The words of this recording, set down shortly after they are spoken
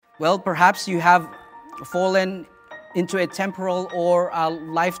Well, perhaps you have fallen into a temporal or a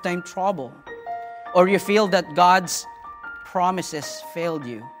lifetime trouble, or you feel that God's promises failed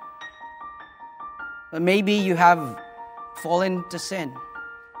you. But maybe you have fallen to sin,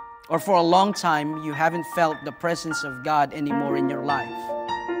 or for a long time you haven't felt the presence of God anymore in your life.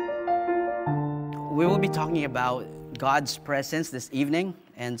 We will be talking about God's presence this evening,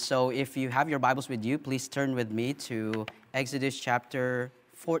 and so if you have your Bibles with you, please turn with me to Exodus chapter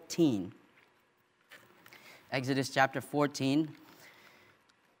 14. Exodus chapter 14.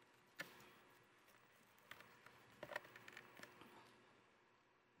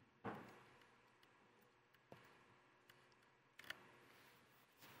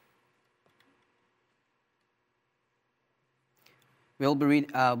 We'll be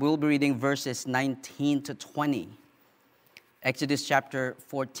reading verses 19 to 20. Exodus chapter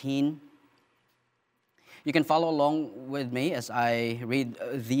 14. You can follow along with me as I read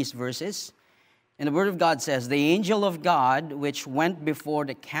these verses. And the Word of God says, "The angel of God, which went before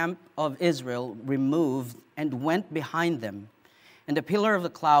the camp of Israel, removed and went behind them. And the pillar of the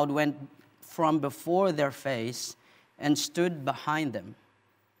cloud went from before their face and stood behind them.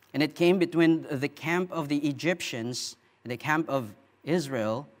 And it came between the camp of the Egyptians and the camp of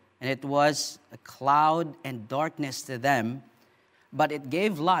Israel, and it was a cloud and darkness to them, but it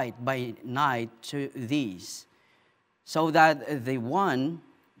gave light by night to these, so that the one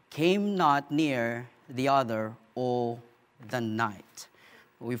came not near the other all the night."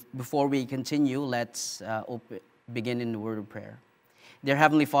 Before we continue, let's begin in the word of prayer. Dear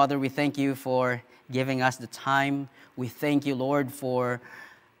Heavenly Father, we thank you for giving us the time. We thank you, Lord, for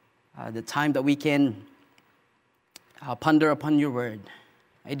the time that we can ponder upon your word.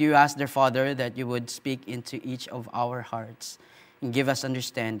 I do ask, dear Father, that you would speak into each of our hearts and give us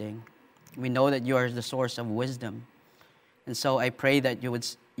understanding. We know that you are the source of wisdom. And so I pray that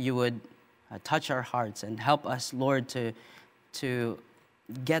you would touch our hearts and help us, Lord, to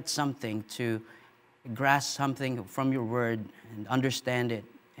get something, to grasp something from your word and understand it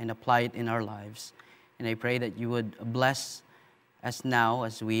and apply it in our lives. And I pray that you would bless us now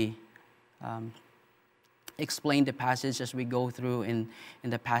as we explain the passage as we go through in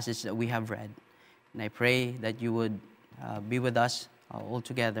the passage that we have read. And I pray that you would be with us all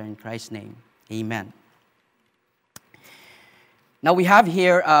together in Christ's name. Amen. Now we have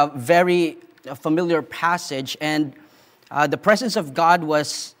here a very familiar passage, and the presence of God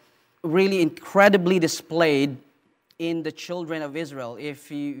was really incredibly displayed in the children of Israel.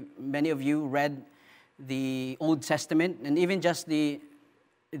 Many of you read the Old Testament, and even just the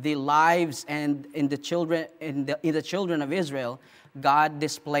lives and in the children of Israel, God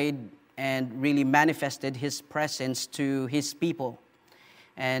displayed and really manifested His presence to His people,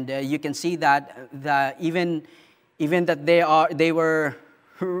 and you can see that even that they were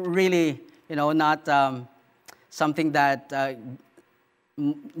really not something that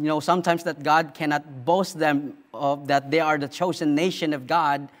sometimes that God cannot boast them of that they are the chosen nation of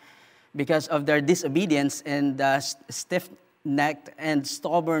God because of their disobedience and stiff-necked and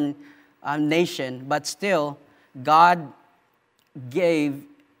stubborn nation, but still God gave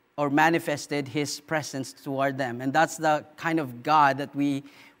or manifested His presence toward them, and that's the kind of God that we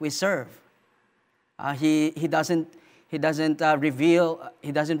serve. He doesn't reveal,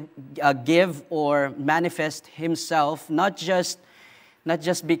 He doesn't give or manifest Himself not just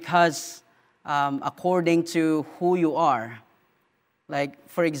because according to who you are. Like,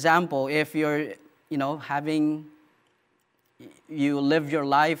 for example, if you're you live your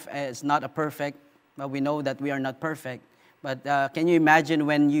life as not a perfect, but we know that we are not perfect. But can you imagine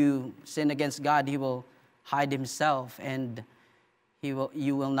when you sin against God, He will hide Himself, and you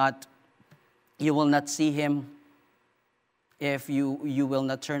will not see Him if you will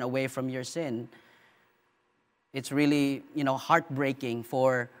not turn away from your sin. It's really heartbreaking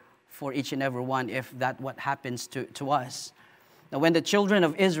for each and every one if that what happens to us. Now, when the children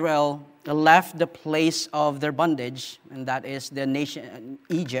of Israel left the place of their bondage, and that is the nation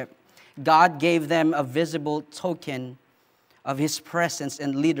Egypt, God gave them a visible token of His presence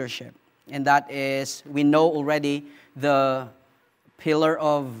and leadership. And that is, we know already, the pillar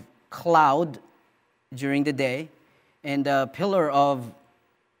of cloud during the day and the pillar of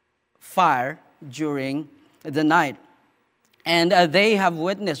fire during the night. And they have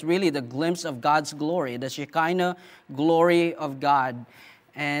witnessed really the glimpse of God's glory, the Shekinah glory of God.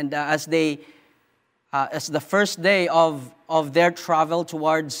 And as the first day of their travel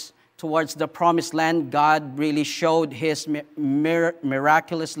towards the promised land, God really showed His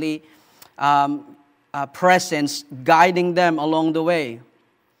miraculously presence guiding them along the way.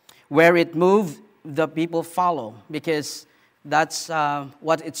 Where it moved, the people follow, because That's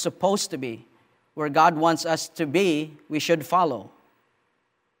what it's supposed to be. Where God wants us to be, we should follow.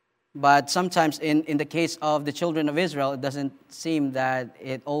 But sometimes in the case of the children of Israel, it doesn't seem that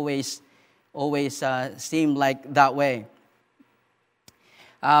it always seemed like that way.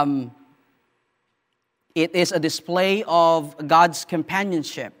 It is a display of God's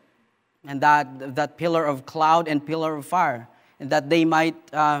companionship, and that pillar of cloud and pillar of fire, and that they might,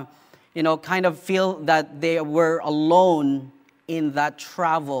 kind of feel that they were alone in that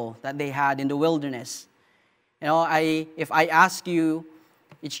travel that they had in the wilderness. If I ask you,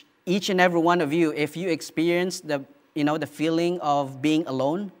 each and every one of you, if you experience the feeling of being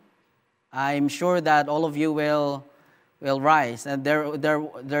alone, I'm sure that all of you will rise. And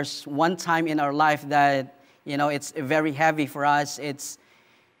there's one time in our life that it's very heavy for us. It's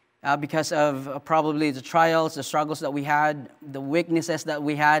because of probably the trials, the struggles that we had, the weaknesses that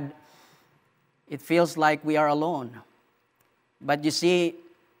we had. It feels like we are alone. But you see,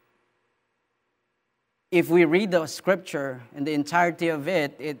 if we read the scripture and the entirety of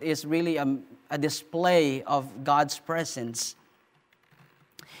it, it is really a display of God's presence.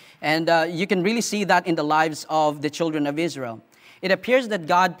 And you can really see that in the lives of the children of Israel. It appears that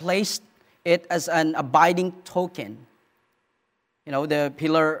God placed it as an abiding token. The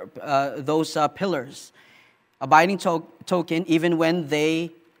pillar, those pillars, abiding token, even when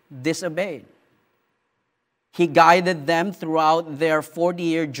they disobeyed. He guided them throughout their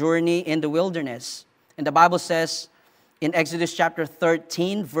 40-year journey in the wilderness. And the Bible says in Exodus chapter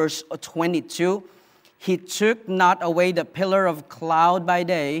 13, verse 22, He took not away the pillar of cloud by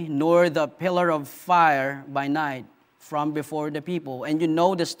day, nor the pillar of fire by night from before the people. And you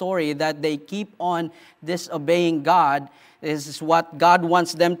know the story that they keep on disobeying God. This is what God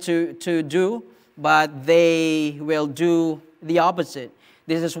wants them to do, but they will do the opposite.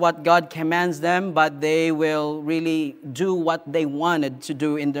 This is what God commands them, but they will really do what they wanted to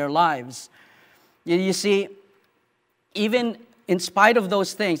do in their lives. You see, even in spite of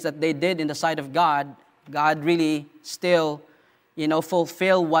those things that they did in the sight of God, God really still,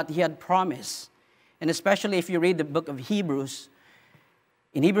 fulfilled what He had promised. And especially if you read the book of Hebrews,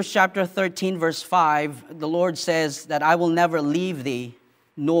 in Hebrews chapter 13, verse 5, the Lord says that I will never leave thee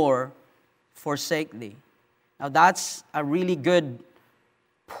nor forsake thee. Now that's a really good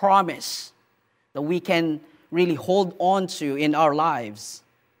promise that we can really hold on to in our lives,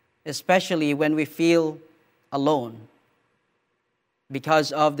 especially when we feel alone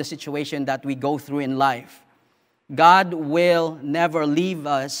because of the situation that we go through in life. God will never leave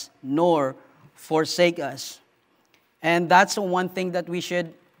us nor forsake us. And that's the one thing that we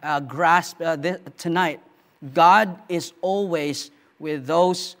should grasp tonight. God is always with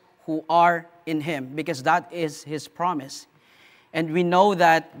those who are in Him, because that is His promise. And we know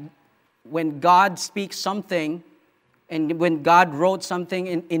that when God speaks something, and when God wrote something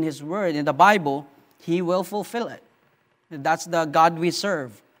in His Word, in the Bible, He will fulfill it. That's the God we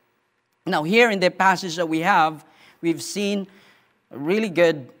serve. Now here in the passage that we have, we've seen a really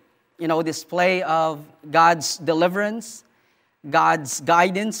good, display of God's deliverance, God's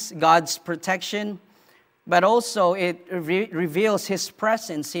guidance, God's protection. But also it reveals His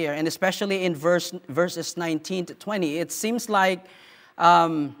presence here, and especially in verses 19 to 20. It seems like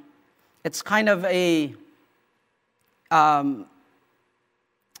it's kind of an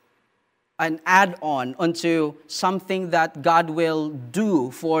add-on onto something that God will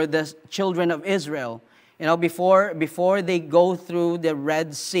do for the children of Israel. Before they go through the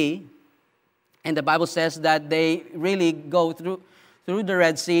Red Sea, and the Bible says that they really go through the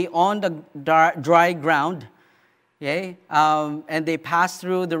Red Sea on the dry ground, okay? And they pass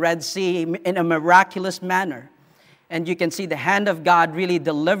through the Red Sea in a miraculous manner. And you can see the hand of God really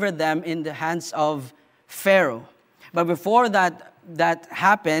deliver them in the hands of Pharaoh. But before that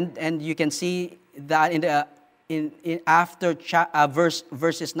happened, and you can see that after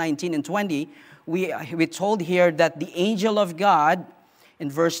verses 19 and 20, we told here that the angel of God in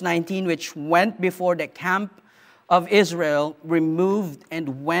verse 19, which went before the camp of Israel, removed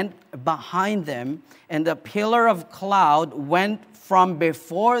and went behind them, and the pillar of cloud went from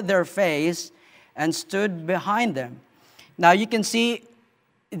before their face and stood behind them. Now you can see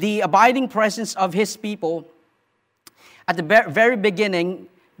the abiding presence of His people. At the very beginning,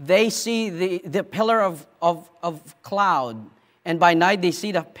 they see the pillar of cloud, and by night they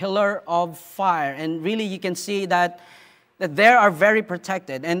see the pillar of fire. And really you can see that they are very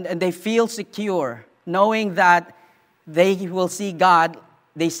protected, and they feel secure, knowing that they will see God.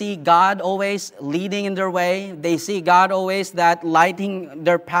 They see God always leading in their way. They see God always that lighting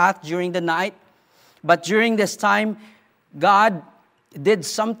their path during the night. But during this time, God did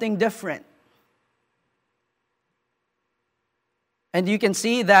something different. And you can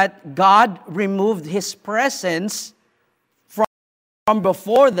see that God removed His presence from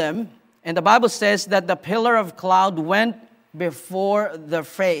before them. And the Bible says that the pillar of cloud went before their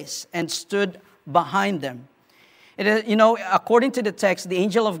face and stood behind them. It is, according to the text, the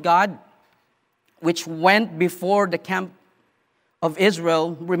angel of God, which went before the camp of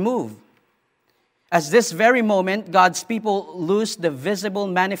Israel, removed. As this very moment, God's people lose the visible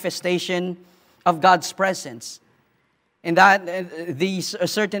manifestation of God's presence. In that, these a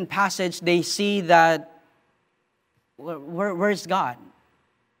certain passage, they see that, where's God?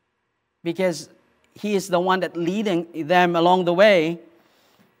 Because He is the one that leading them along the way.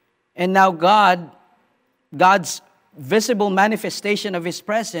 And now God's visible manifestation of His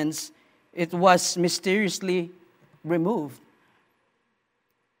presence, it was mysteriously removed.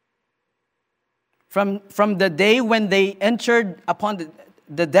 From the day when they entered upon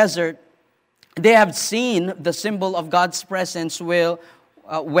the desert, they have seen the symbol of God's presence well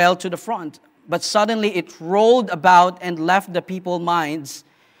to the front. But suddenly it rolled about and left the people's minds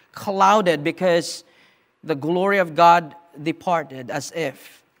clouded because the glory of God departed, as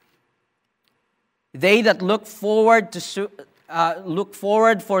if they that look forward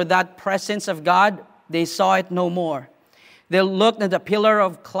for that presence of God, they saw it no more. They looked at the pillar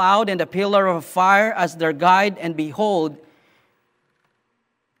of cloud and the pillar of fire as their guide, and behold,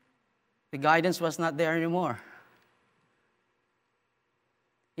 the guidance was not there anymore.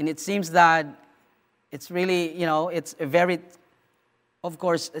 And it seems that it's really, it's a very, of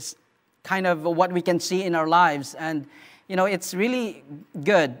course, it's kind of what we can see in our lives. And, it's really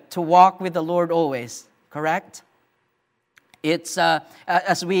good to walk with the Lord always, correct? It's,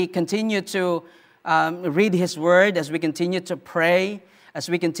 as we continue to read His Word, as we continue to pray, as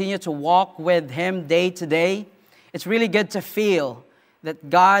we continue to walk with Him day to day, it's really good to feel that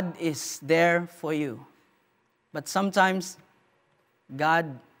God is there for you. But sometimes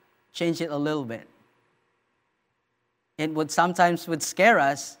God changed it a little bit. It sometimes would scare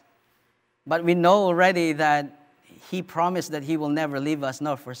us, but we know already that He promised that He will never leave us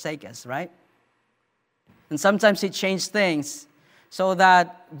nor forsake us, right? And sometimes He changed things so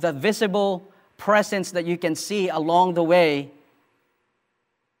that the visible presence that you can see along the way,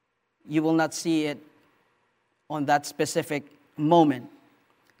 you will not see it on that specific moment.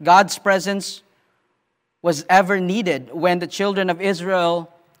 God's presence was ever needed when the children of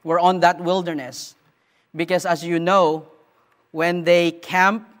Israel were on that wilderness. Because as you know, when they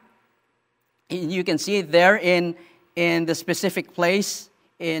camp, you can see it there in the specific place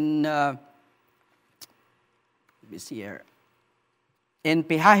in in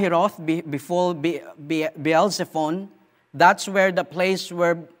Pihahiroth, before Beelzephon. That's where the place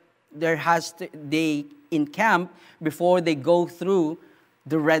where they encamp before they go through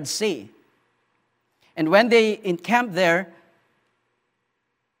the Red Sea. And when they encamp there,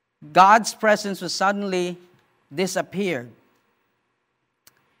 God's presence was suddenly disappeared.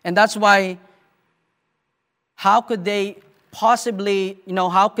 And that's why, how could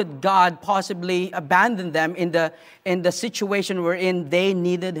God possibly abandon them in the situation wherein they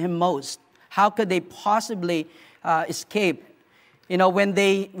needed Him most? How could they possibly escape? When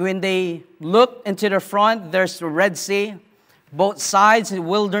they look into the front, there's the Red Sea, both sides the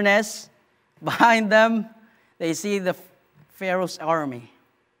wilderness. Behind them, they see the Pharaoh's army.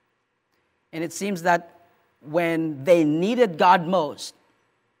 And it seems that when they needed God most,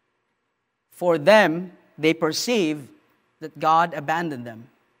 for them, they perceive that God abandoned them.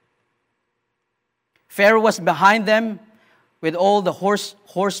 Pharaoh was behind them with all the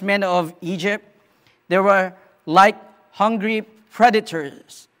horsemen of Egypt. They were like hungry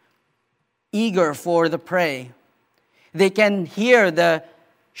predators, eager for the prey. They can hear the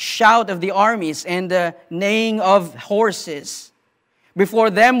shout of the armies and the neighing of horses. Before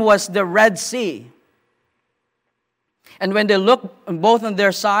them was the Red Sea. And when they looked both on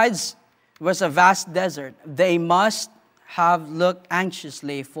their sides, was a vast desert. They must have looked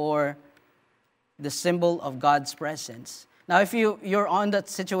anxiously for the symbol of God's presence. Now, if you're on that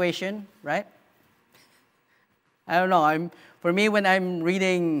situation, right? I don't know. For me, when I'm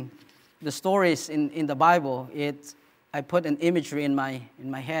reading the stories in the Bible, I put an imagery in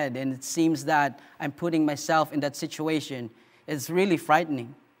my head, and it seems that I'm putting myself in that situation. It's really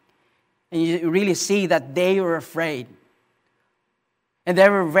frightening. And you really see that they were afraid. And they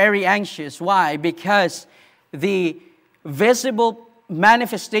were very anxious. Why? Because the visible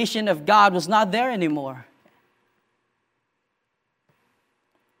manifestation of God was not there anymore.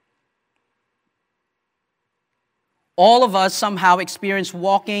 All of us somehow experience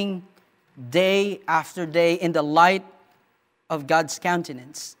walking day after day in the light of God's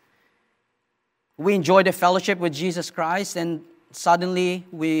countenance. We enjoy the fellowship with Jesus Christ, and suddenly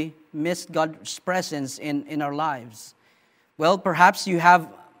we miss God's presence in our lives? Well, perhaps you have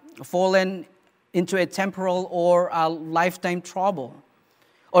fallen into a temporal or a lifetime trouble,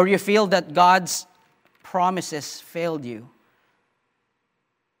 or you feel that God's promises failed you.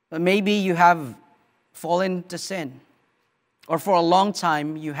 But maybe you have fallen to sin, or for a long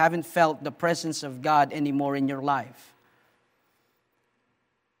time you haven't felt the presence of God anymore in your life.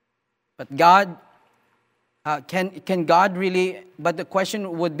 But God, can God really, but the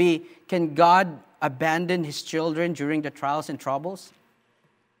question would be, can God abandon His children during the trials and troubles?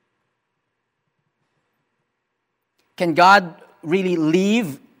 Can God really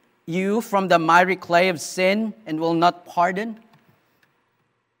leave you from the miry clay of sin and will not pardon?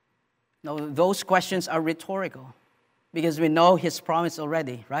 No, those questions are rhetorical because we know His promise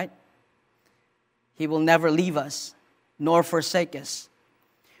already, right? He will never leave us nor forsake us.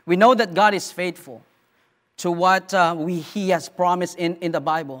 We know that God is faithful to what He has promised in the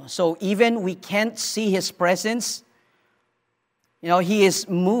Bible. So even we can't see His presence, He is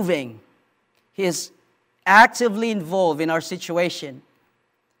moving. He is actively involved in our situation.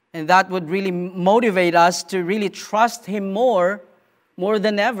 And that would really motivate us to really trust Him more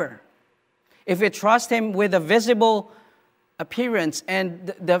than ever. If we trust Him with a visible appearance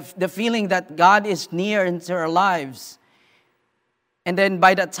and the feeling that God is near into our lives, and then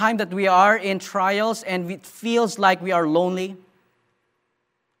by the time that we are in trials and it feels like we are lonely,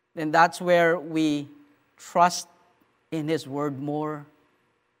 then that's where we trust in His Word more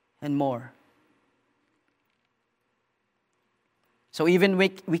and more. So even we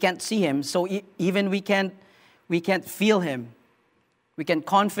can't see Him, so even we can't feel Him, we can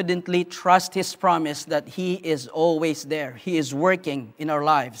confidently trust His promise that He is always there. He is working in our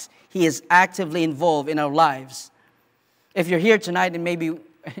lives. He is actively involved in our lives. If you're here tonight and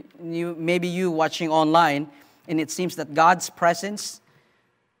maybe you watching online and it seems that God's presence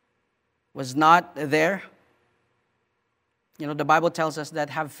was not there, the Bible tells us that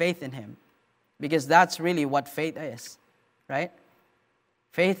have faith in Him, because that's really what faith is, right?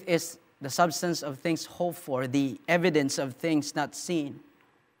 Faith is the substance of things hoped for, the evidence of things not seen.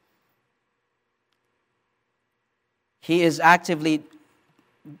 He is actively,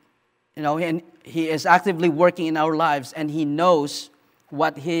 and He is actively working in our lives, and He knows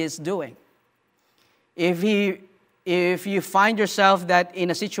what He is doing. If you find yourself that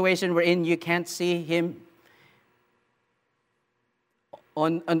in a situation wherein you can't see Him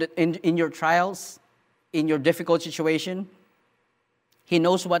in your trials, in your difficult situation, He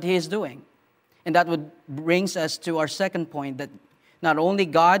knows what He is doing. And that would brings us to our second point, that not only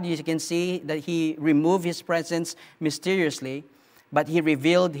God, you can see that He removed His presence mysteriously, but He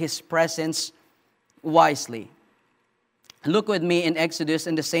revealed His presence wisely. Look with me in Exodus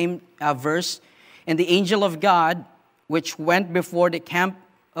in the same verse. And the angel of God, which went before the camp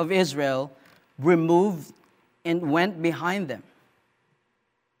of Israel, removed and went behind them.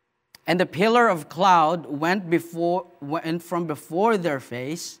 And the pillar of cloud went from before their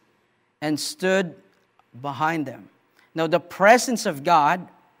face and stood behind them. Now the presence of God,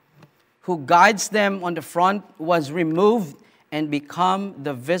 who guides them on the front, was removed and become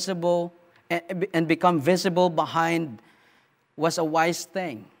visible behind, was a wise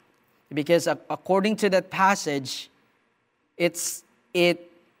thing. Because according to that passage, it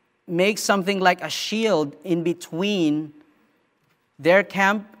makes something like a shield in between their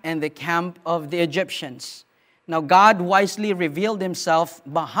camp and the camp of the Egyptians. Now God wisely revealed Himself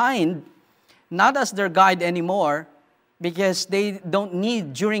behind, not as their guide anymore, because they don't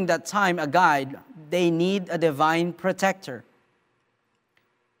need during that time a guide. They need a divine protector.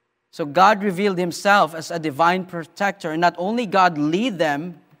 So God revealed Himself as a divine protector. And not only God lead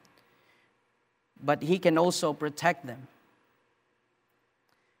them, but He can also protect them.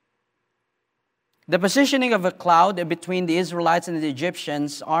 The positioning of a cloud between the Israelites and the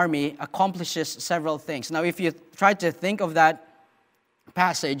Egyptians' army accomplishes several things. Now, if you try to think of that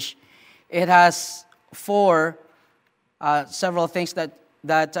passage, it has several things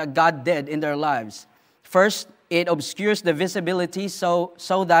that God did in their lives. First, it obscures the visibility so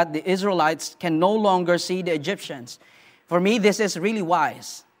that the Israelites can no longer see the Egyptians. For me, this is really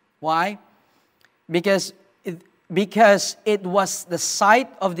wise. Why? Because it was the sight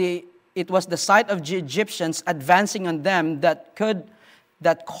of the Egyptians advancing on them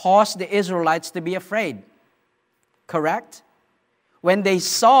that caused the Israelites to be afraid. Correct? When they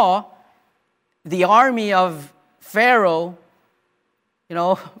saw the army of Pharaoh,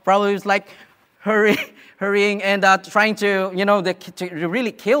 probably was like hurrying and trying to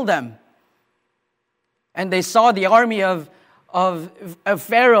really kill them. And they saw the army of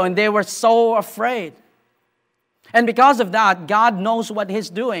Pharaoh and they were so afraid. And because of that, God knows what He's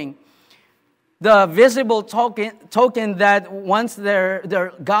doing. The visible token that once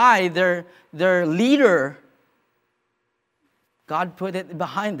their guide, their leader, God put it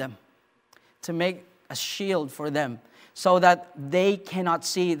behind them to make a shield for them so that they cannot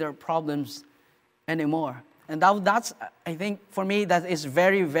see their problems anymore. And that's, I think, for me, that is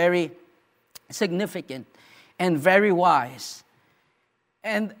very, very significant and very wise.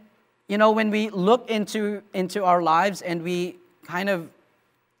 And, when we look into our lives and we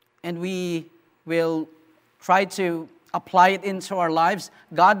will try to apply it into our lives,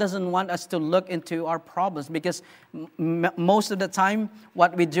 God doesn't want us to look into our problems, because most of the time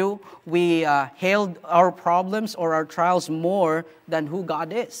what we do, we hail our problems or our trials more than who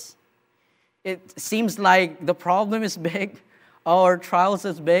God is. It seems like the problem is big, our trials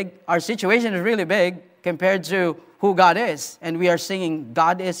is big, our situation is really big compared to who God is. And we are singing,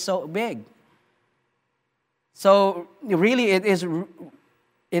 God is so big. So really it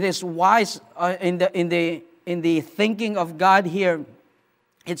is wise in the thinking of God here.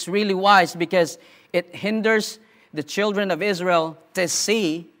 It's really wise because it hinders the children of Israel to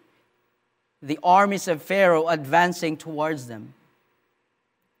see the armies of Pharaoh advancing towards them.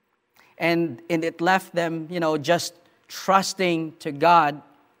 And it left them, just trusting to God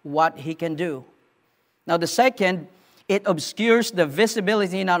what He can do. Now the second, it obscures the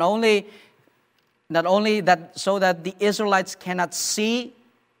visibility not only that so that the Israelites cannot see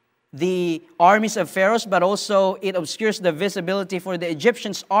the armies of Pharaoh, but also it obscures the visibility for the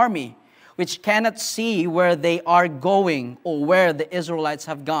Egyptians' army, which cannot see where they are going or where the Israelites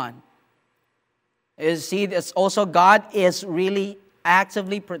have gone. You see, it's also God is really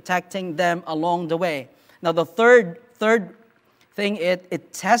actively protecting them along the way. Now the third thing,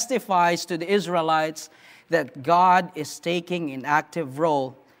 it testifies to the Israelites that God is taking an active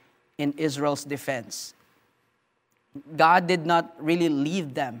role in Israel's defense. God did not really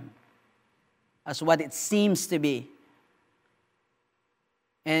leave them as what it seems to be.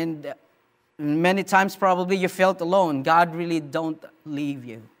 And many times probably you felt alone. God really don't leave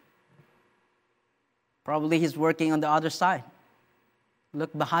you. Probably He's working on the other side.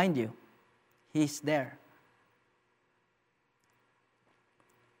 Look behind you. He's there.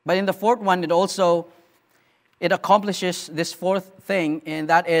 But in the fourth one, it accomplishes this fourth thing, and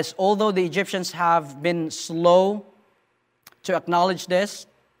that is, although the Egyptians have been slow to acknowledge this,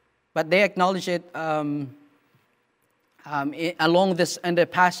 but they acknowledge it along this in the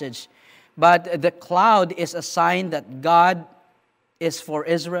passage. But the cloud is a sign that God is for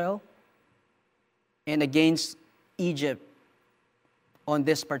Israel and against Egypt on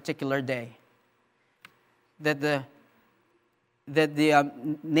this particular day. That the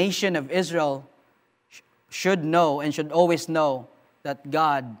nation of Israel should know and should always know that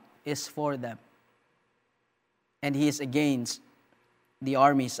God is for them. And He is against the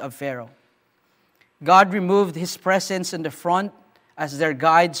armies of Pharaoh. God removed His presence in the front as their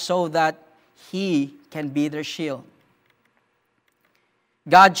guide so that He can be their shield.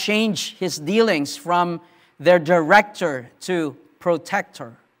 God changed His dealings from their director to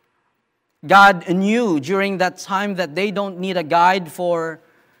protector. God knew during that time that they don't need a guide, for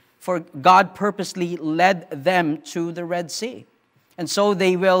God purposely led them to the Red Sea. And so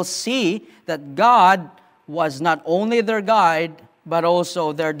they will see that God was not only their guide, but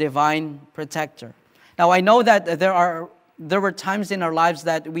also their divine protector. Now I know that there were times in our lives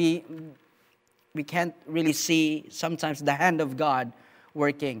that we can't really see sometimes the hand of God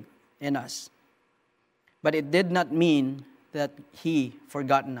working in us. But it did not mean that He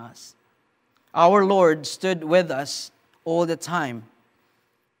forgotten us. Our Lord stood with us all the time.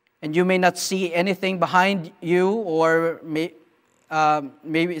 And you may not see anything behind you, or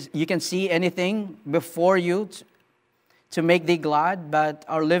maybe you can see anything before you to make thee glad, but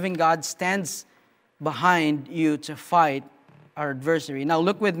our living God stands behind you to fight our adversary. Now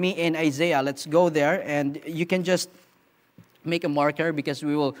look with me in Isaiah. Let's go there, and you can just make a marker because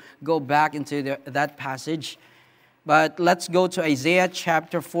we will go back into that passage. But let's go to Isaiah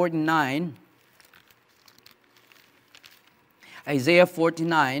chapter 49. Isaiah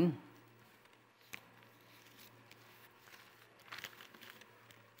 49.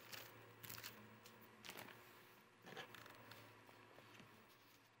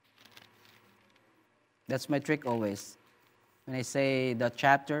 That's my trick always. When I say the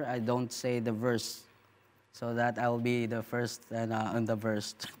chapter, I don't say the verse, so that I will be the first and on the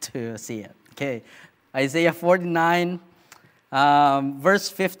verse to see it. Okay, Isaiah 49, verse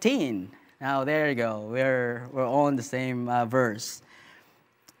 15. Now there you go. We're on the same verse.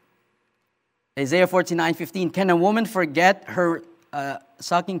 Isaiah 49:15. Can a woman forget her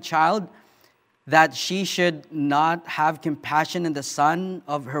sucking child, that she should not have compassion in the son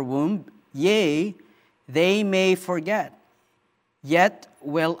of her womb? Yea, they may forget, yet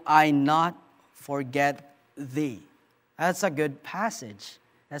will I not forget thee. That's a good passage.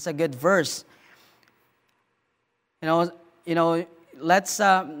 That's a good verse. Let's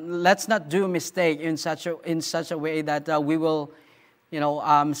not do a mistake in such a way that we will,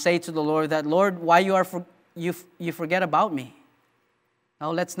 say to the Lord that, Lord, why you forget about me?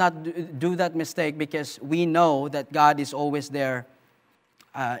 No, let's not do that mistake, because we know that God is always there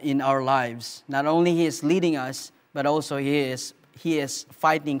in our lives. Not only He is leading us, but also He is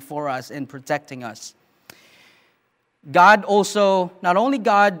fighting for us and protecting us. Not only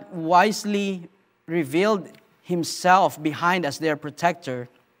God wisely revealed Himself behind as their protector,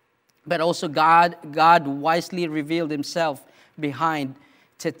 but also God wisely revealed Himself behind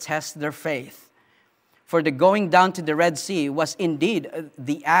to test their faith. For the going down to the Red Sea was indeed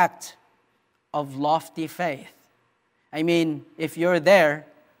the act of lofty faith. I mean, if you're there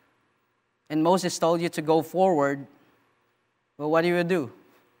and Moses told you to go forward, well, what do you do?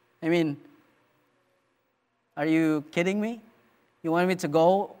 I mean, are you kidding me? You want me to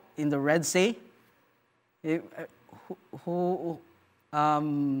go in the Red Sea? Where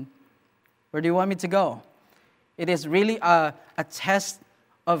do you want me to go? It is really a test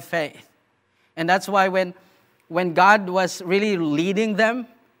of faith. And that's why when God was really leading them,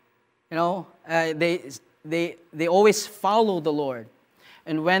 they always follow the Lord.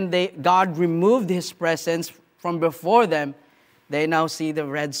 And when God removed His presence from before them, they now see the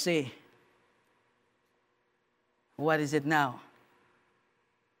Red Sea. What is it now?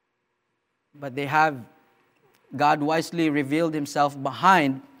 But God wisely revealed Himself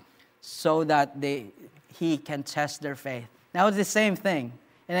behind so that He can test their faith. Now it's the same thing.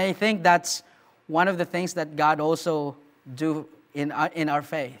 And I think that's one of the things that God also do in our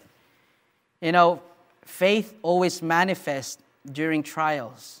faith. Faith always manifests during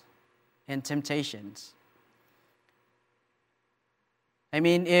trials and temptations. I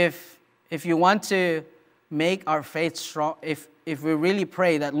mean, if you want to make our faith strong, if we really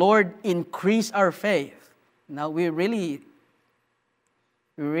pray that, Lord, increase our faith. Now we really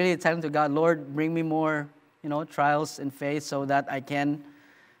tell to God, Lord, bring me more, trials and faith so that I can,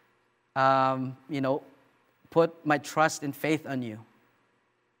 put my trust and faith on you.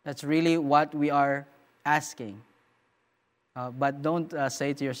 That's really what we are asking. But don't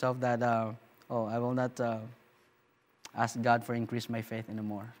say to yourself that, I will not ask God for increase my faith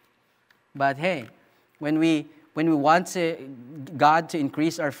anymore. But hey, when we want God to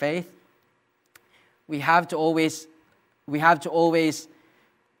increase our faith, we have to always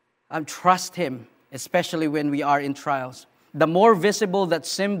trust Him, especially when we are in trials. The more visible that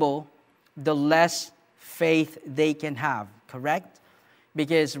symbol, the less faith they can have, correct?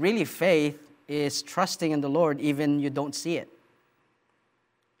 Because really faith is trusting in the Lord even you don't see it.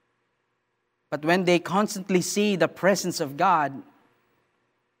 But when they constantly see the presence of God,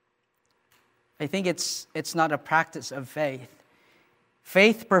 I think it's not a practice of faith.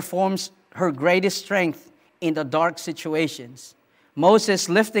 Faith performs her greatest strength in the dark situations. Moses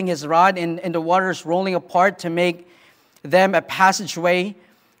lifting his rod and the waters rolling apart to make them a passageway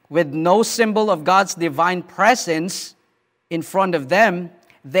with no symbol of God's divine presence in front of them,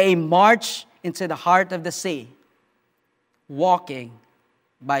 they march into the heart of the sea, walking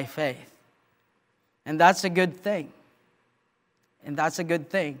by faith. And that's a good thing.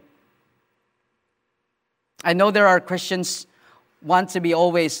 I know there are Christians want to be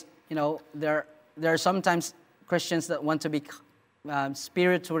always, there are sometimes Christians that want to be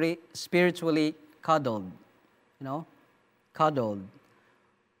spiritually cuddled, cuddled.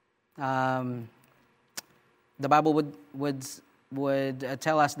 The Bible would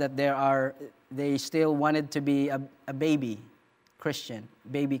tell us that they still wanted to be a baby Christian,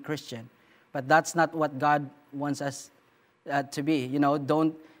 but that's not what God wants us to be.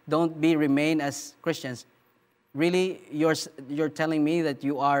 Don't remain as Christians. Really, you're telling me that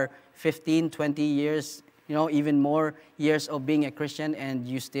you are 15, 20 years, even more years of being a Christian, and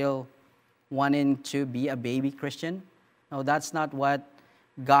you still wanting to be a baby Christian? No, that's not what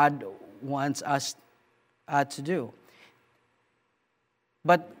God wants us to do.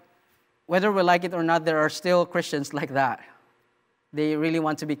 But whether we like it or not, there are still Christians like that. They really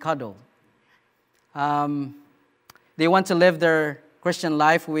want to be cuddled. They want to live their Christian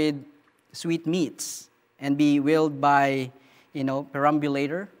life with sweet meats and be wheeled by,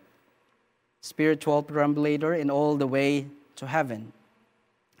 perambulator, spiritual perambulator, and all the way to heaven.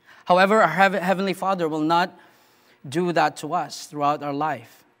 However, our Heavenly Father will not do that to us throughout our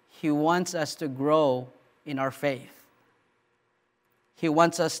life. He wants us to grow in our faith. He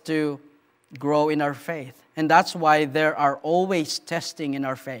wants us to grow in our faith. And that's why there are always testing in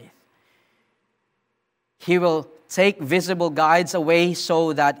our faith. He will take visible guides away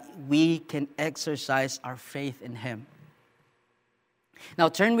so that we can exercise our faith in Him. Now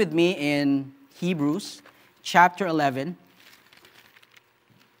turn with me in Hebrews chapter 11.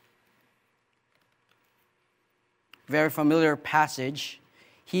 Very familiar passage.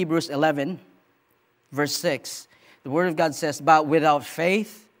 Hebrews 11, verse 6. The Word of God says, "But without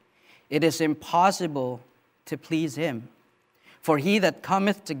faith it is impossible to please Him. For he that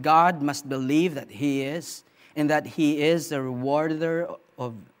cometh to God must believe that He is, and that He is the rewarder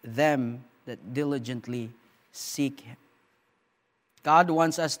of them that diligently seek Him." God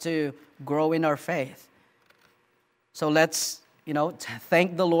wants us to grow in our faith. So let's,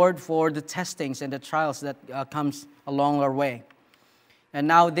 thank the Lord for the testings and the trials that comes along our way. And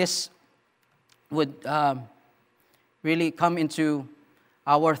now this would really come into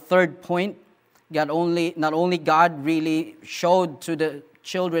our third point. Not only God really showed to the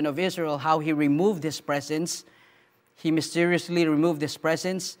children of Israel how He removed His presence. He mysteriously removed His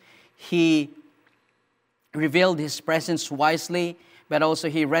presence. He revealed His presence wisely, but also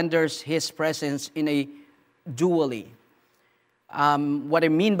He renders His presence in a dually. What I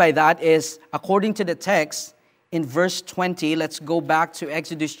mean by that is, according to the text, in verse 20, let's go back to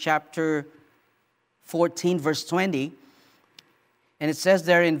Exodus chapter 14, verse 20. And it says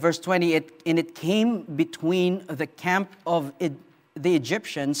there in verse 20, it came between the camp of the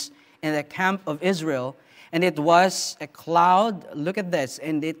Egyptians and the camp of Israel, and it was a cloud. Look at this.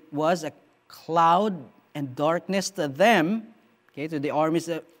 And it was a cloud and darkness to them, to the armies,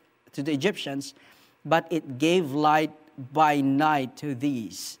 to the Egyptians, but it gave light by night to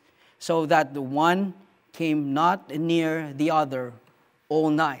these, so that the one came not near the other all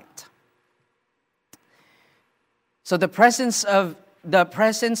night. So the presence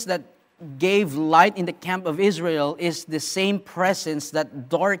that gave light in the camp of Israel is the same presence that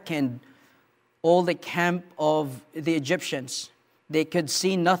darkened all the camp of the Egyptians. They could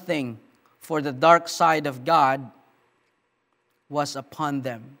see nothing, for the dark side of God was upon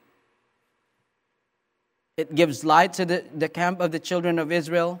them. It gives light to the camp of the children of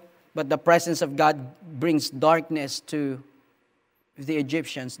Israel, but the presence of God brings darkness to the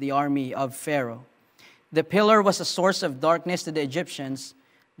Egyptians, the army of Pharaoh. The pillar was a source of darkness to the Egyptians,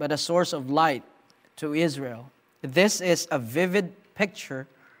 but a source of light to Israel. This is a vivid picture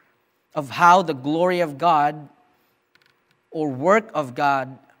of how the glory of God or work of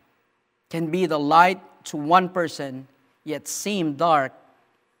God can be the light to one person, yet seem dark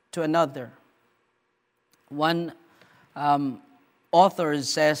to another. One author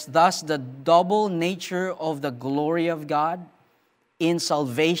says, "Thus the double nature of the glory of God in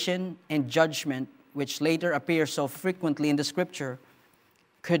salvation and judgment, which later appears so frequently in the Scripture,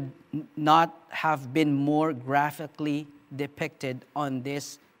 could not have been more graphically depicted on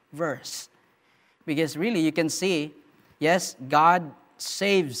this verse." Because really you can see, yes, God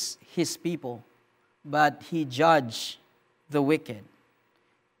saves His people, but He judges the wicked.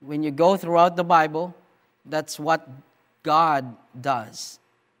 When you go throughout the Bible, that's what God does.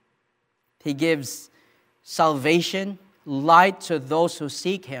 He gives salvation, light to those who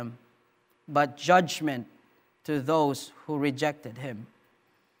seek Him, but judgment to those who rejected Him.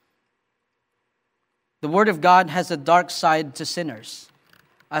 The Word of God has a dark side to sinners,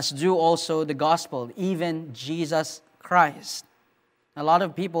 as do also the gospel, even Jesus Christ. A lot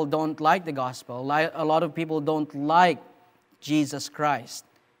of people don't like the gospel. A lot of people don't like Jesus Christ.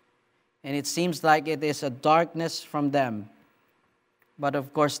 And it seems like it is a darkness from them. But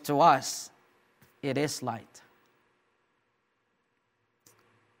of course, to us, it is light.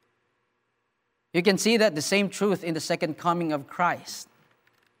 You can see that the same truth in the second coming of Christ.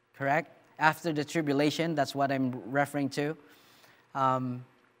 Correct? After the tribulation, that's what I'm referring to.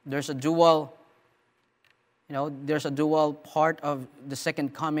 There's a dual part of the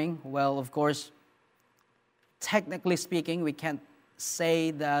second coming. Well, of course, technically speaking, we can't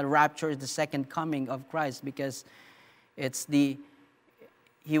say the rapture is the second coming of Christ, because He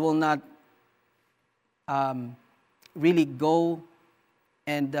will not really go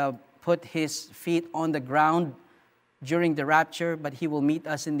and put His feet on the ground during the rapture, but He will meet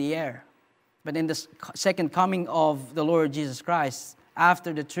us in the air. But in the second coming of the Lord Jesus Christ,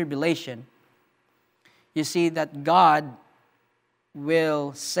 after the tribulation, you see that God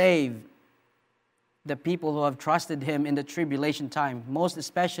will save the people who have trusted Him in the tribulation time, most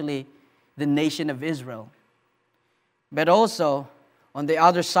especially the nation of Israel. But also, on the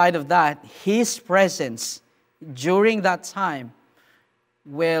other side of that, His presence during that time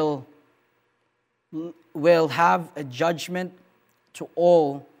will have a judgment to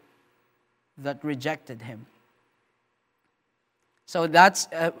all that rejected him. So that's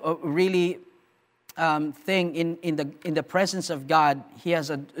a really thing in the presence of God. He has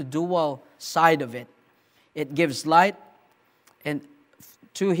a dual side of it. It gives light and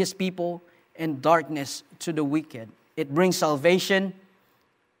to his people and darkness to the wicked. It brings salvation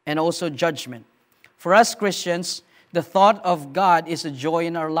and also judgment. For us Christians, the thought of God is a joy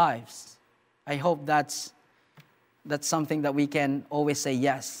in our lives. I hope that's something that we can always say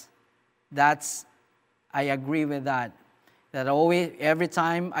yes. I agree with that. That always, every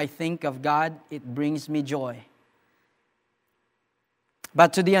time I think of God, it brings me joy.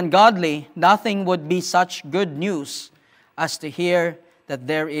 But to the ungodly, nothing would be such good news as to hear that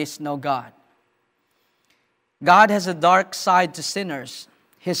there is no God. God has a dark side to sinners.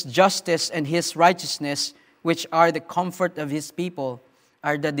 His justice and His righteousness, which are the comfort of His people,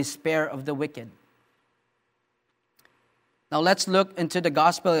 are the despair of the wicked. Now let's look into the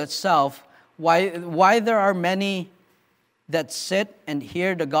gospel itself. Why there are many that sit and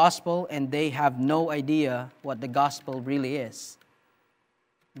hear the gospel and they have no idea what the gospel really is.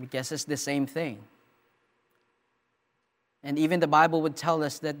 Because it's the same thing. And even the Bible would tell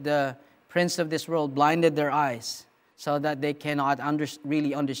us that the prince of this world blinded their eyes so that they cannot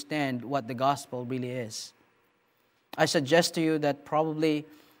really understand what the gospel really is. I suggest to you that probably,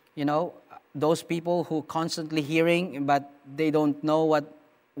 those people who constantly hearing but they don't know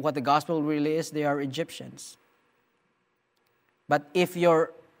what the gospel really is, they are Egyptians. But if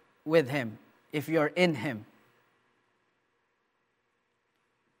you're with Him, if you're in Him,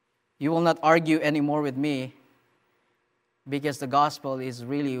 you will not argue anymore with me, because the gospel is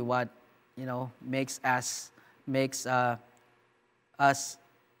really what makes us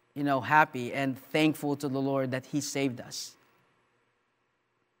happy and thankful to the Lord that He saved us.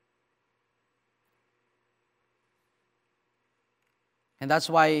 And that's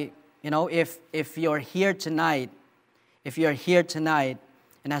why, if you're here tonight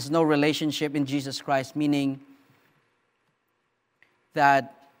and has no relationship in Jesus Christ, meaning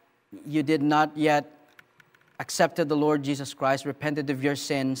that you did not yet accepted the Lord Jesus Christ, repented of your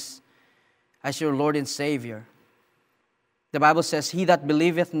sins as your Lord and Savior, the Bible says, "He that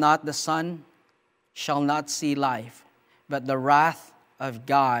believeth not the Son shall not see life, but the wrath of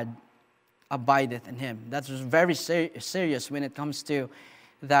God abideth in him." That's very serious when it comes to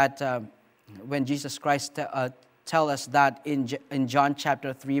that, when Jesus Christ tell us that in John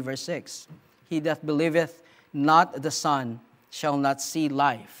chapter 3, verse 6. "He that believeth not the Son shall not see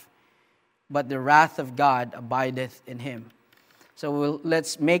life, but the wrath of God abideth in him." So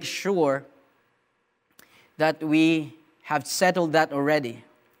let's make sure that we have settled that already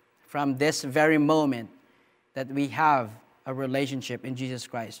from this very moment, that we have a relationship in Jesus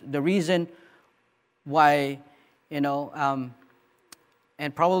Christ. The reason why, and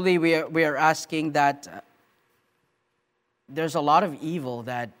probably we are asking that there's a lot of evil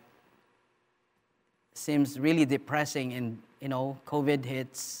that seems really depressing, and COVID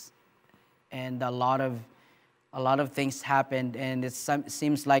hits and a lot of things happened, and it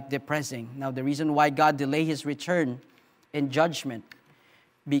seems like depressing. Now, the reason why God delayed His return in judgment,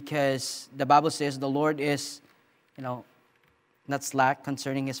 because the Bible says the Lord is, not slack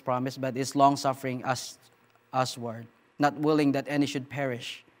concerning His promise, but is long-suffering usward, not willing that any should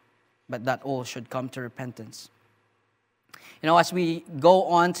perish, but that all should come to repentance. As we go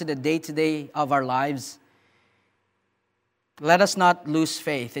on to the day-to-day of our lives, let us not lose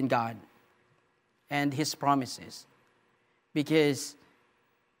faith in God and His promises, because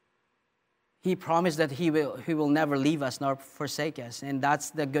He promised that He will never leave us nor forsake us, and that's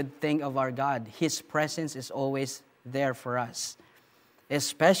the good thing of our God. His presence is always there for us,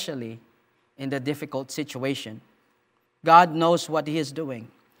 especially in the difficult situation. God knows what He is doing.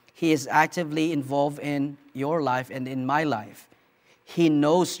 He is actively involved in your life and in my life. He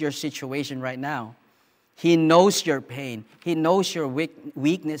knows your situation right now. He knows your pain. He knows your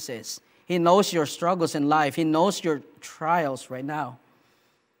weaknesses. He knows your struggles in life. He knows your trials right now.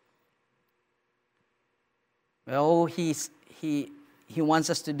 All He wants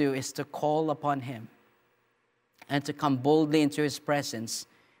us to do is to call upon Him and to come boldly into His presence,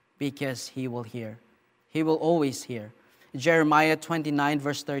 because He will hear. He will always hear. Jeremiah 29,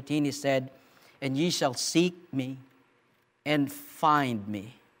 verse 13, He said, "And ye shall seek me and find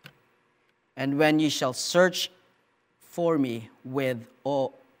me. And when ye shall search for me with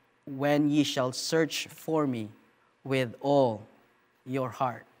all your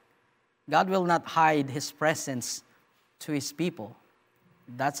heart." God will not hide His presence to His people.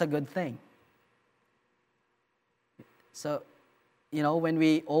 That's a good thing. So, when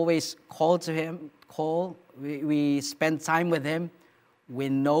we always call to Him, we spend time with Him, we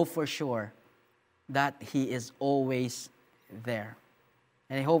know for sure that He is always there.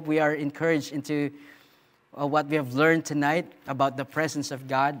 And I hope we are encouraged into what we have learned tonight about the presence of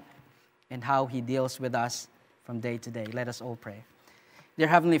God and how He deals with us from day to day. Let us all pray. Dear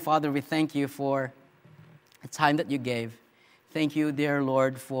Heavenly Father, we thank You for the time that You gave. Thank You, dear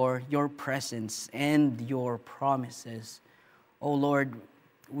Lord, for Your presence and Your promises. Oh Lord,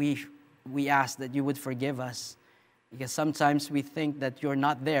 we ask that You would forgive us, because sometimes we think that You're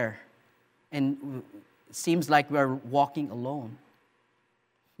not there, and it seems like we're walking alone.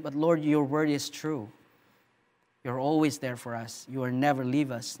 But Lord, Your word is true. You're always there for us. You will never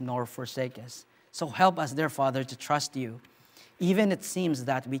leave us nor forsake us. So help us, dear Father, to trust You, even it seems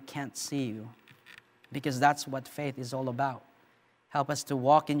that we can't see You, because that's what faith is all about. Help us to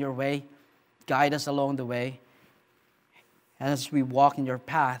walk in Your way. Guide us along the way. And as we walk in Your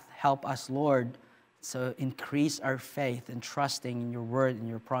path, help us, Lord, to increase our faith and trusting in Your word and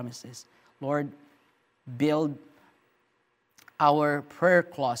Your promises. Lord, build our prayer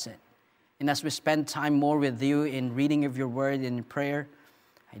closet. And as we spend time more with You in reading of Your word and in prayer,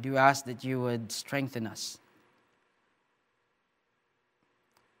 I do ask that You would strengthen us.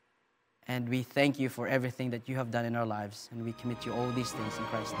 And we thank You for everything that You have done in our lives. And we commit You all these things in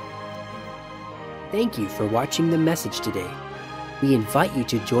Christ's name. Amen. Thank you for watching the message today. We invite you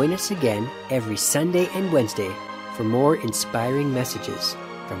to join us again every Sunday and Wednesday for more inspiring messages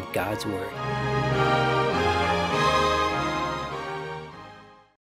from God's Word.